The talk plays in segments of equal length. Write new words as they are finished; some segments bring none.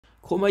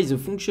Chroma is a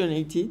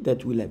functionality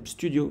that will help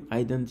Studio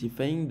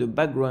identifying the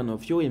background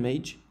of your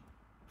image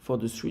for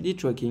the 3D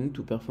tracking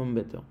to perform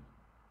better.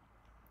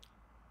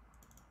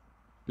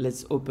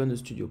 Let's open the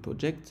Studio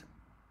project.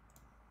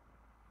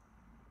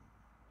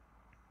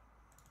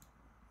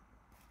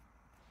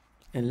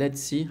 And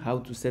let's see how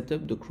to set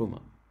up the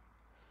Chroma.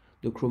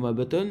 The Chroma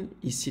button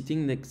is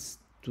sitting next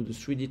to the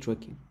 3D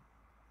tracking.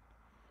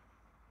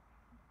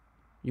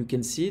 You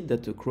can see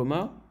that the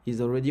Chroma is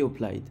already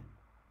applied.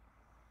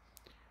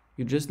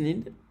 You just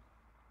need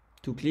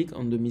to click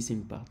on the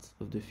missing parts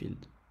of the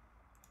field.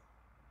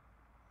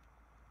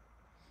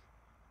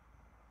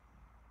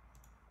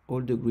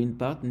 All the green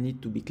parts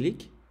need to be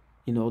clicked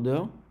in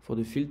order for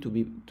the field to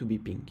be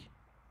pink.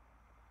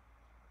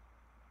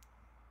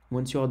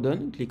 Once you are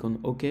done, click on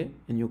OK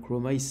and your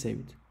Chroma is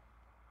saved.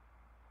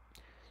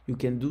 You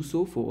can do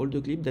so for all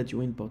the clips that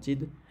you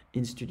imported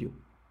in Studio.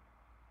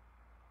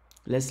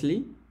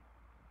 Lastly,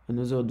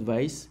 another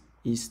advice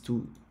is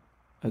to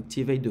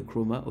activate the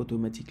Chroma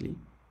automatically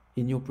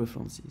in your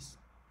preferences.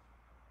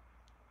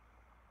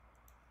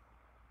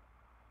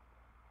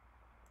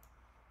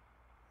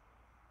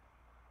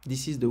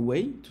 This is the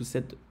way to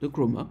set the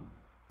Chroma.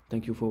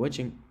 Thank you for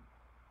watching.